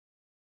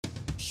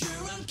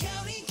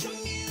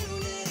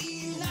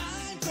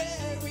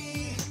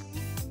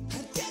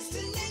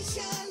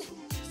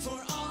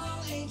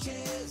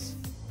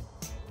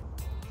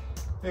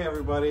Hey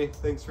everybody,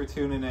 thanks for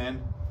tuning in.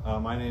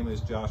 My name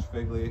is Josh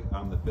Figley.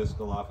 I'm the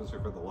Fiscal Officer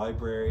for the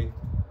library.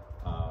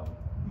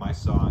 My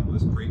song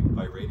was Creep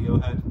by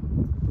Radiohead.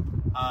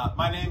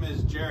 My name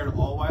is Jarrad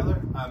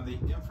Awwiler. I'm the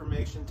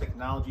Information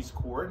Technologies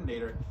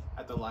Coordinator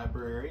at the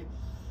library.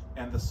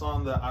 And the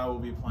song that I will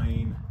be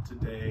playing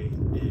today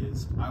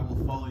is I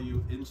Will Follow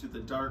You Into the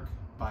Dark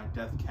by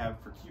Death Cab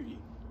for Cutie.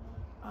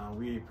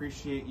 We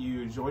appreciate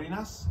you joining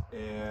us,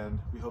 and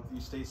we hope that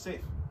you stay safe.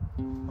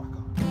 Rock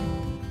on.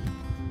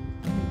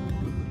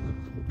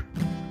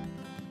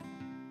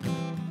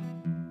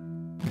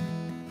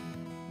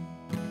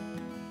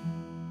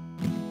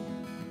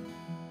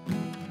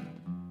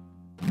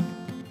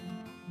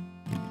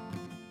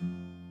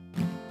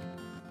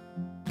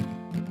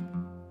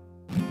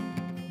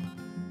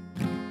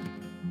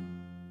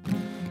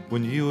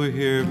 When you were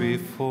here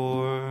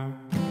before,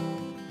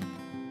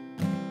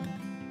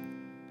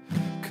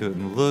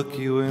 couldn't look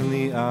you in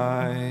the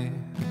eye.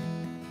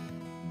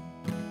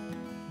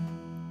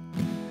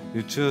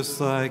 You're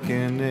just like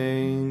an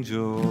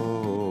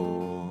angel.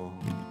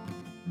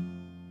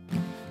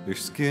 Your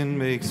skin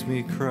makes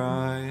me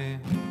cry.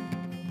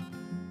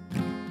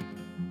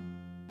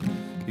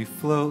 You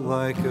float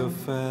like a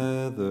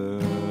feather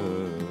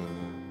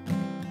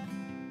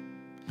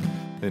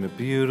in a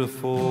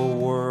beautiful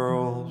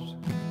world.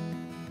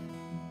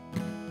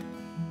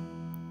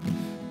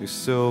 You're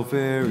so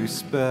very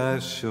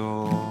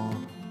special.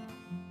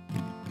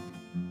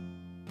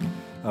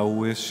 I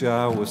wish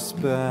I was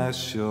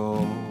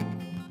special,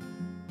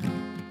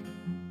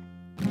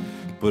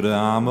 but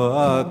I'm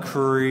a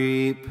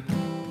creep.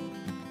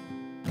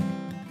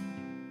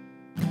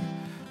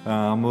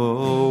 I'm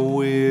a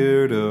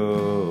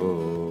weirdo.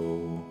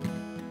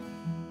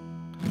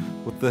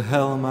 What the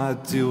hell am I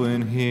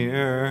doing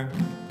here?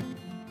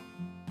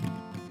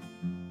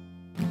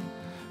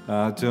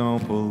 I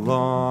don't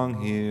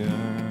belong here.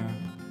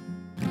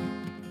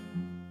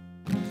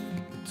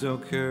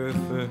 Don't care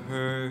if it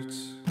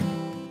hurts.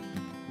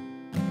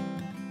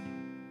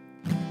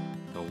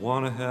 I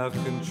wanna have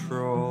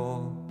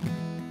control.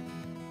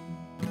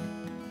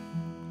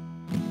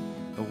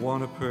 I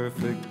want a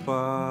perfect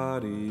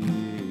body.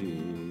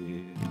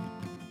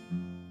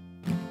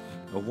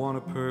 I want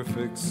a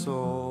perfect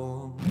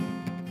soul.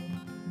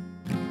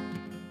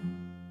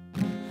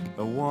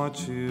 I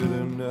want you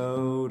to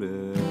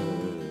notice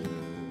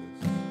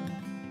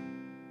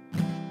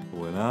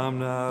when I'm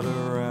not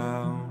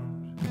around.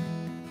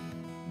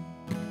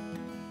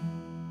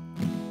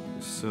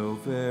 You're so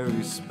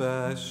very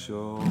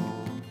special.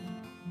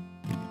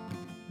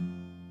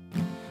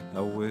 I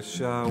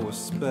wish I was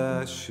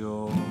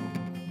special,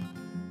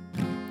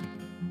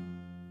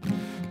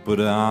 but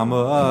I'm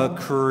a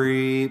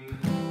creep.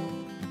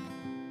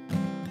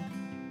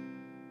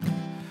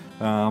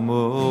 I'm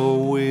a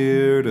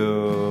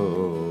weirdo.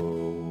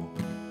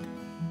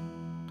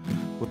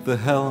 What the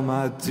hell am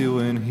I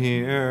doing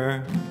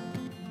here?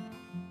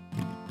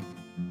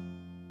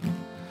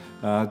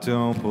 I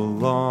don't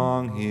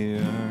belong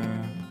here.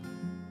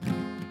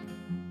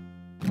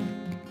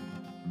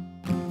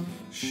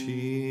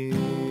 She's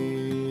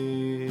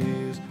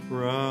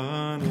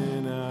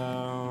running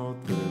out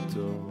the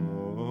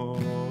door.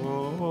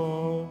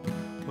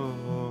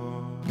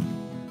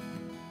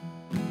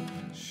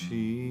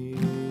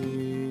 She's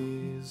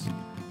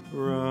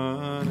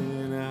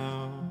running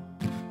out.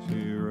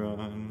 She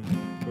run,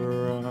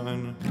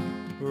 run,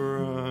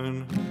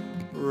 run,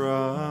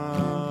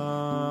 run.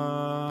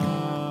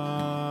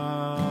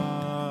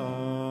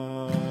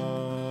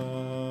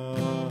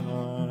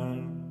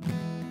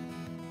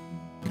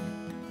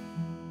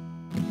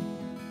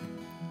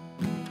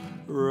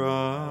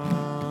 Run.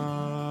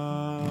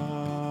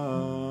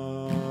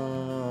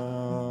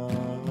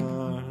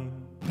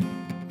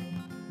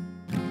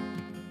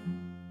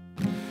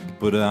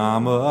 But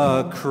I'm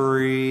a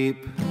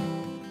creep.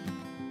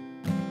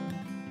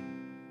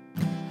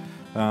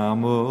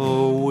 I'm a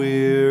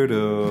weirdo.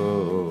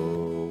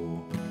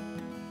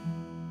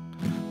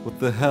 What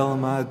the hell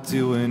am I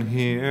doing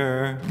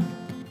here?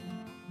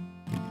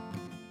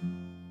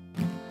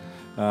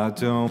 I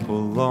don't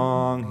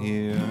belong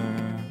here.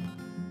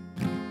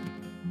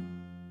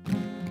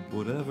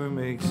 Whatever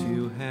makes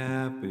you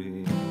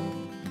happy,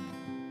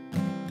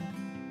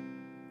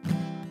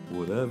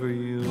 whatever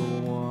you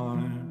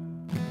want.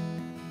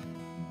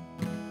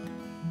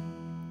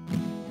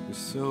 You're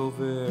so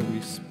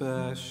very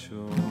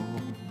special.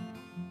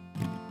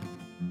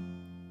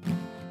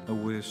 I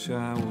wish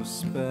I was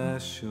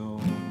special,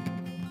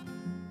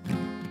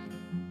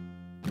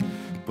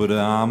 but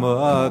I'm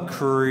a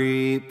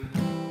creep.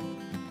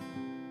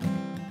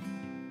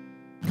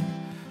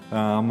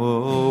 I'm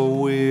a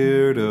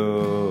weirdo.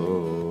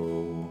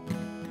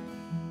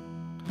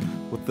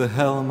 What the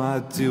hell am I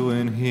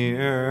doing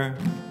here?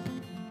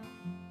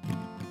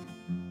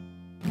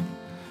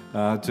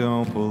 I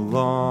don't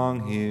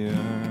belong here.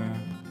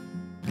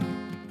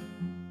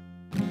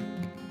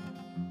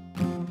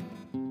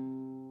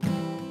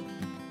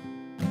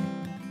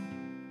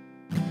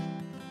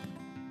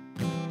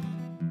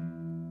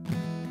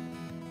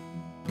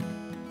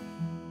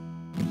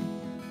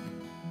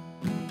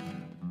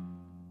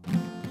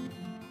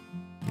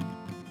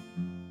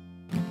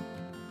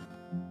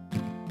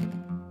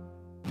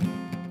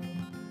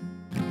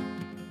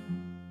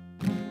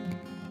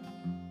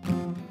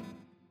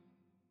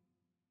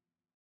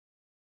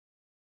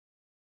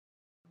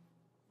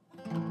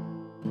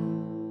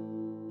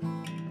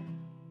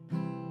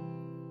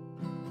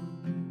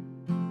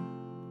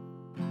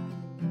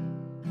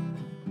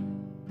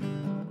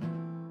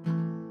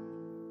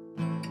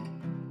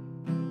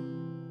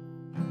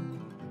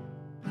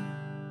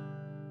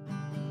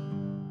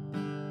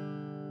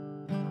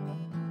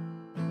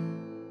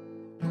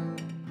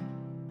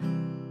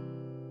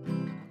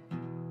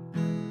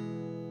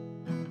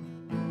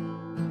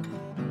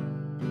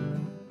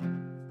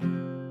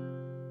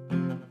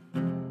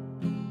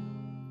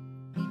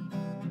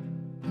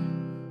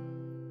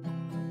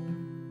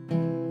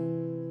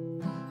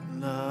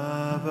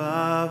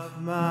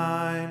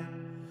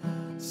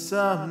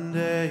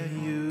 someday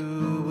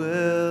you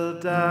will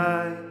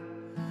die,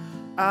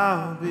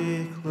 I'll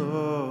be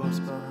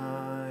close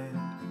behind.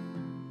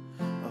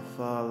 I'll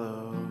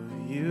follow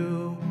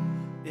you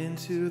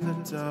into the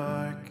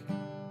dark.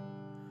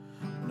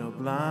 No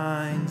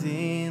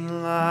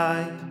blinding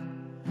light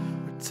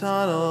or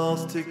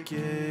tunnels to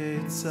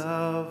gates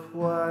of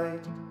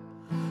white.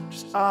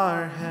 Just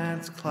our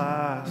hands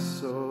clasped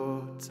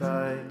so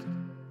tight,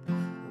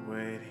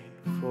 waiting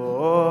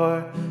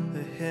for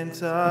the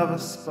hint of a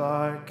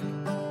spark.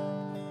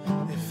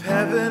 If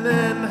heaven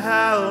and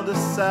hell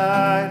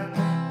decide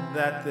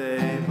that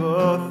they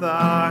both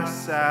are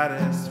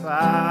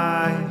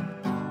satisfied,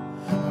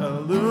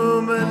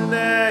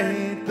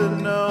 illuminate the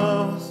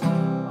nose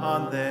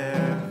on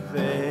their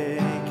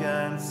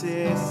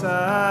vacancy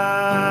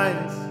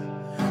signs.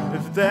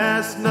 If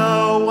there's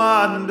no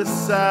one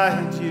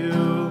beside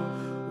you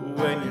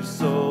when your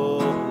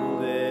soul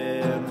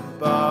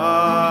embarks,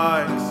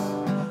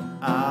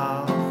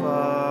 I'll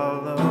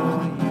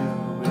follow you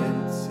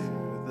into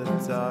the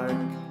dark.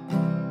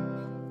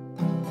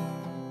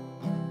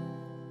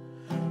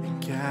 In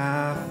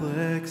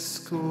Catholic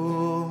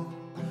school,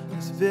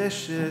 as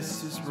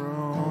vicious as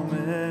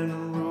Roman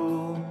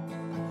rule,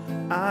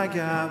 I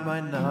got my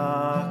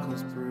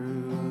knuckles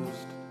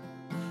bruised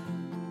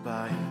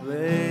by a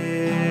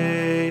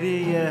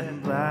lady in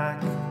black.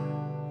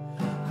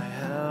 I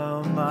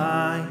held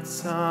my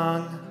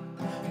tongue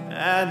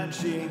and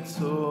she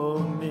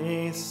told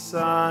me,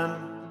 son,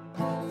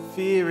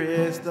 fear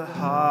is the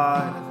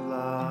heart of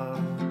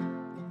love.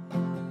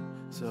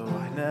 So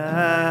I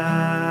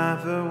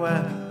never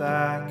went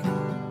back.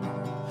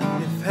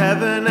 If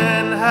heaven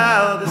and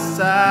hell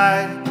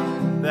decide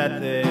that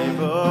they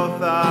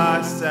both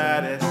are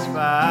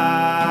satisfied,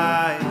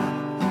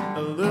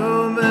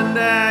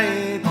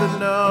 illuminate the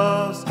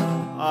nose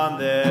on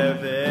their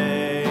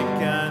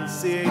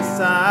vacancy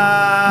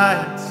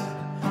signs.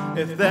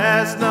 If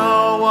there's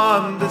no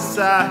one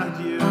beside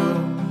you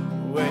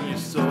when your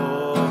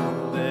soul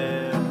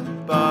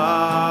embarks,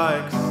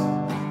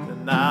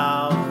 then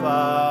I'll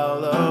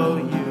follow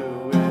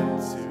you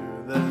into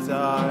the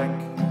dark.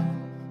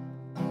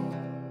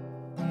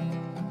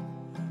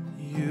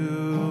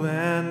 You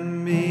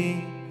and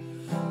me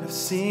have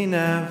seen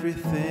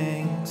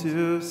everything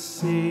to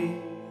see,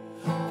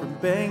 from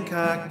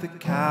Bangkok to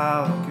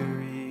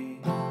Calgary,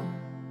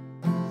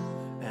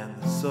 and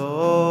the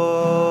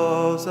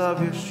soles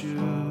of your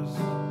shoes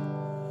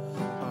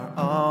are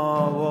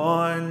all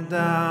worn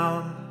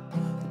down.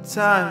 The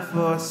time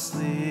for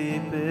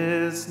sleep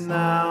is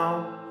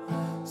now.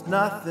 There's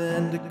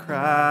nothing to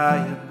cry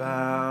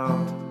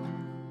about,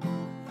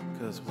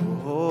 'cause we'll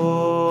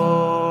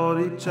hold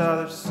each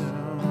other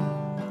soon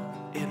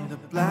in the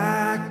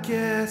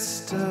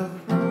blackest of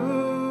rooms.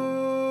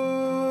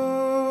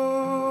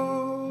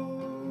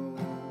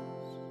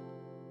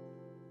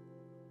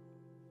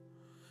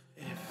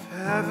 If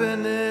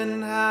heaven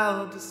and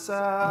hell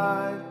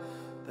decide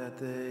that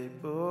they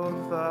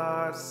both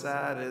are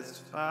satisfied,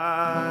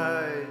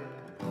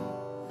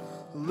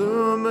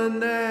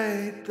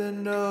 illuminate the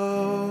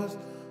nose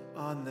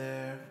on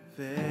their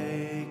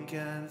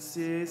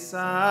vacancy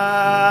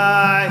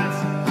signs.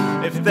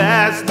 If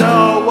there's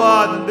no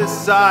one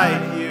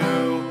beside you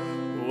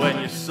when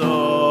your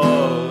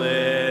soul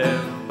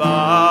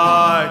embarks,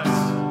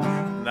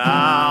 and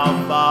I'll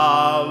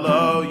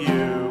follow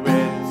you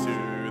into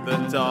the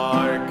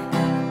dark.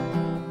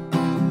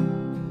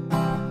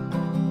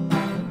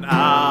 And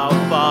I'll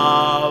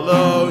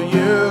follow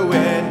you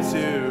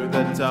into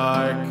the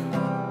dark.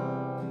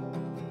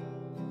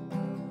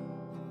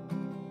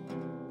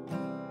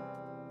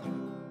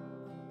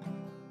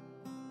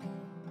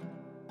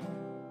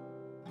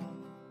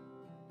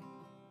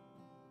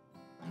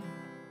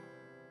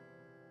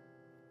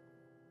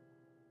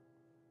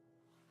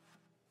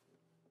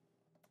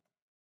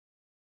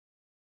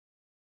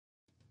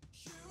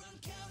 Huron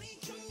County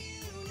Community